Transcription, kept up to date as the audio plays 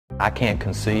I can't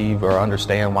conceive or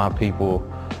understand why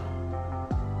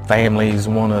families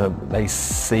they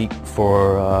seek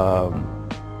for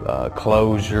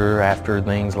closure after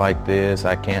things like this.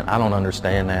 I don't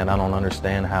understand that. I don't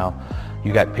understand how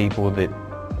you got people that,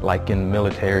 like in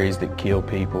militaries, that kill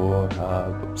people,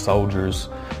 soldiers,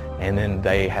 and then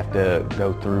they have to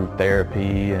go through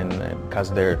therapy and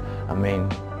because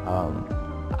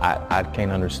I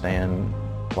can't understand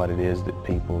what it is that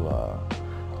people,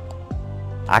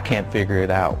 I can't figure it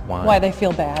out why they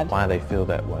feel bad. Why they feel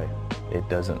that way. It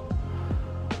doesn't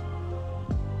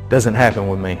happen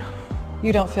with me.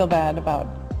 You don't feel bad about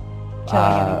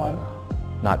killing anyone?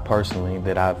 Not personally,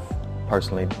 that I've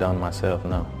personally done myself,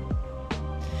 no.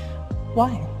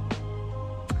 Why?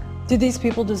 Did these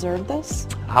people deserve this?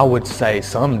 I would say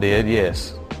some did,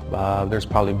 yes. There's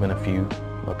probably been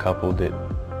a couple that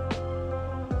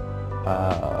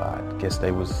I guess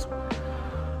they was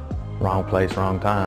wrong place, wrong time.